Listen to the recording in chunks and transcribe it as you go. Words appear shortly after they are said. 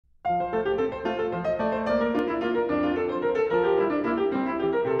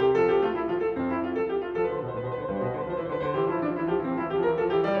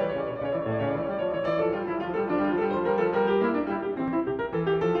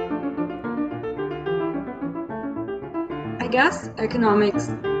guess economics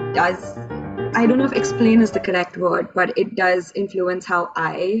does, I don't know if explain is the correct word, but it does influence how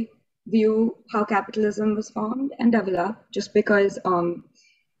I view how capitalism was formed and developed, just because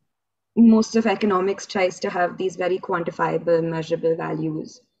most of economics tries to have these very quantifiable, measurable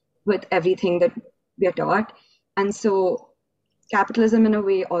values with everything that we are taught. And so capitalism, in a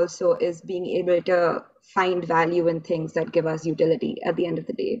way, also is being able to find value in things that give us utility at the end of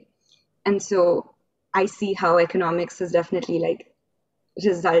the day. And so I see how economics has definitely like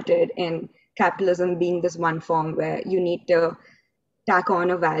resulted in capitalism being this one form where you need to tack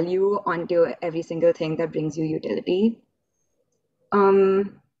on a value onto every single thing that brings you utility.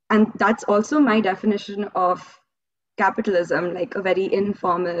 And that's also my definition of capitalism, like a very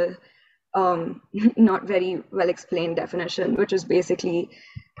informal, not very well explained definition, which is basically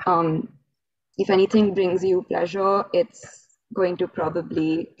um, if anything brings you pleasure, it's going to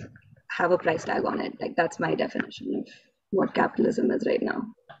probably have a price tag on it. Like that's my definition of what capitalism is right now.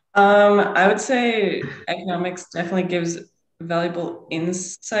 I would say economics definitely gives valuable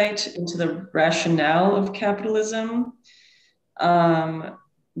insight into the rationale of capitalism.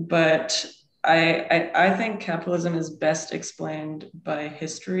 But I think capitalism is best explained by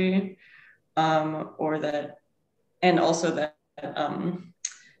history, or that, and also that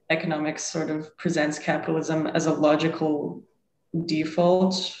economics sort of presents capitalism as a logical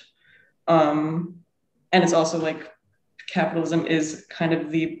default. And it's also like capitalism is kind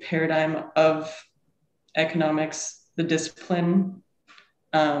of the paradigm of economics, the discipline.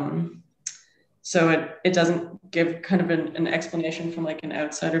 So it doesn't give kind of an explanation from like an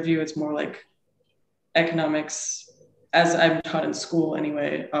outsider view. It's more like economics, as I'm taught in school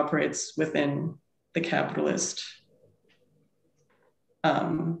anyway, operates within the capitalist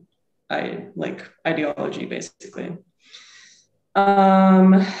ideology, basically.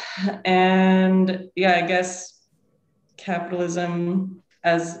 And yeah, I guess capitalism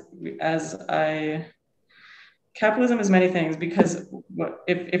as I capitalism is many things, because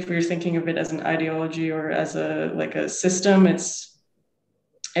if we're thinking of it as an ideology or as a like a system, it's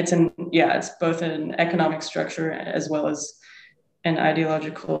both an economic structure as well as an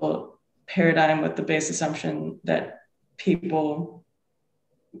ideological paradigm with the base assumption that people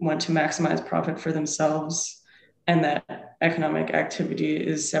want to maximize profit for themselves and that economic activity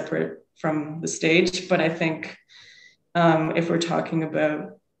is separate from the state. But I think if we're talking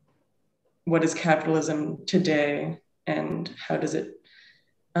about what is capitalism today and how does it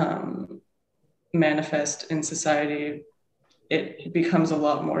manifest in society, it becomes a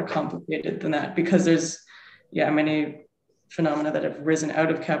lot more complicated than that, because there's many phenomena that have risen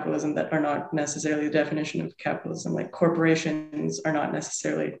out of capitalism that are not necessarily the definition of capitalism. Like corporations are not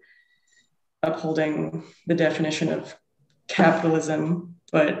necessarily upholding the definition of capitalism,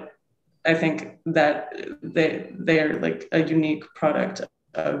 but I think that they are like a unique product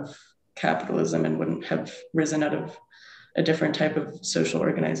of capitalism and wouldn't have risen out of a different type of social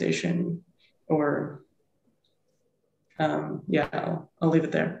organization. Or I'll leave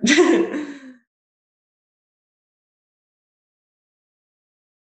it there.